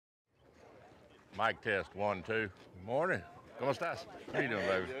Mic test, 1, 2. Good morning. ¿Cómo estás? How you doing,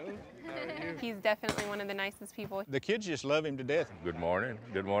 baby? He's definitely one of the nicest people. The kids just love him to death. Good morning.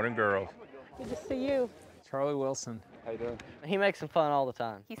 Good morning, girls. Good to see you. Charlie Wilson. How you doing? He makes some fun all the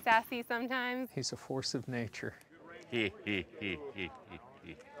time. He's sassy sometimes. He's a force of nature. He.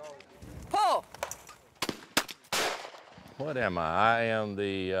 Pull! What am I? I am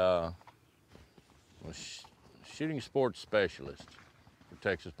the shooting sports specialist for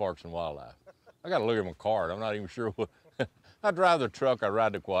Texas Parks and Wildlife. I got to look at my card. I'm not even sure what. I drive the truck, I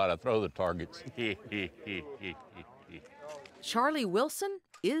ride the quad, I throw the targets. Charlie Wilson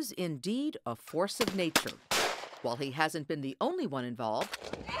is indeed a force of nature. While he hasn't been the only one involved,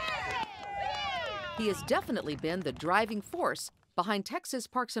 he has definitely been the driving force behind Texas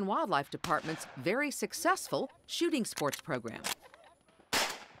Parks and Wildlife Department's very successful shooting sports program.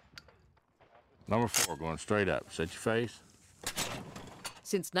 Number 4, going straight up. Set your face.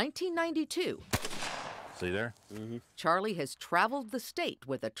 Since 1992, See there? Charlie has traveled the state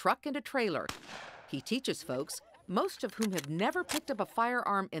with a truck and a trailer. He teaches folks, most of whom have never picked up a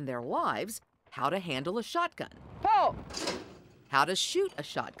firearm in their lives, how to handle a shotgun, Pull! how to shoot a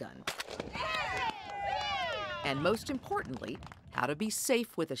shotgun, and most importantly, how to be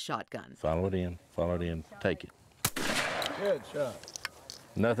safe with a shotgun. Follow it in, take it. Good shot.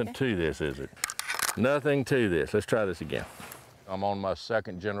 Nothing to this, is it? Nothing to this. Let's try this again. I'm on my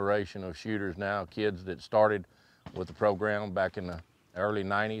 2nd generation of shooters now, kids that started with the program back in the early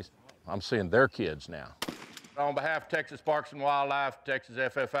 90s. I'm seeing their kids now. On behalf of Texas Parks and Wildlife, Texas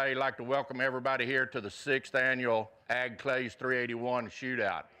FFA, I'd like to welcome everybody here to the 6th annual Ag Clays 381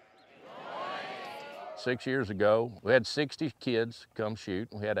 shootout. 6 years ago, we had 60 kids come shoot.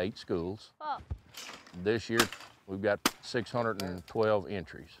 We had 8 schools. This year, we've got 612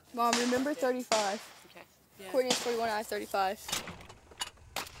 entries. Mom, remember 35. Okay. Courtney's 41, I have 35.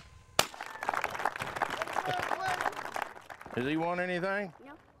 Has he won anything?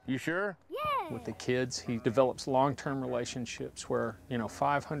 No. You sure? With the kids, he develops long-term relationships where,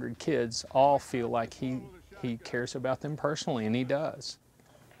 500 kids all feel like he cares about them personally, and he does.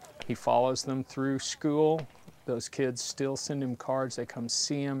 He follows them through school. Those kids still send him cards. They come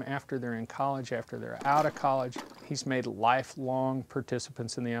see him after they're in college, after they're out of college. He's made lifelong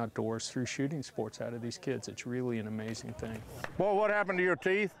participants in the outdoors through shooting sports out of these kids. It's really an amazing thing. Well, what happened to your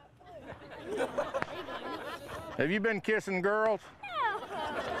teeth? Have you been kissing girls?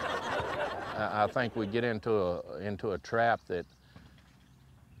 I think we get into a trap that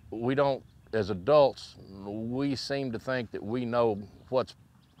we don't, as adults, we seem to think that we know what's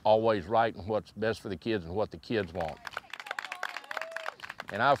always right and what's best for the kids and what the kids want.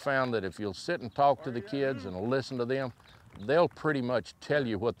 And I've found that if you'll sit and talk to the kids and listen to them, they'll pretty much tell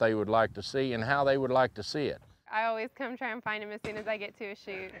you what they would like to see and how they would like to see it. I always come try and find him as soon as I get to a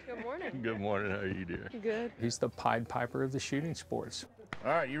shoot. Good morning. Good morning, how are you doing? Good. He's the Pied Piper of the shooting sports.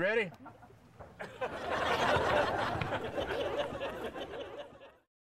 All right, you ready?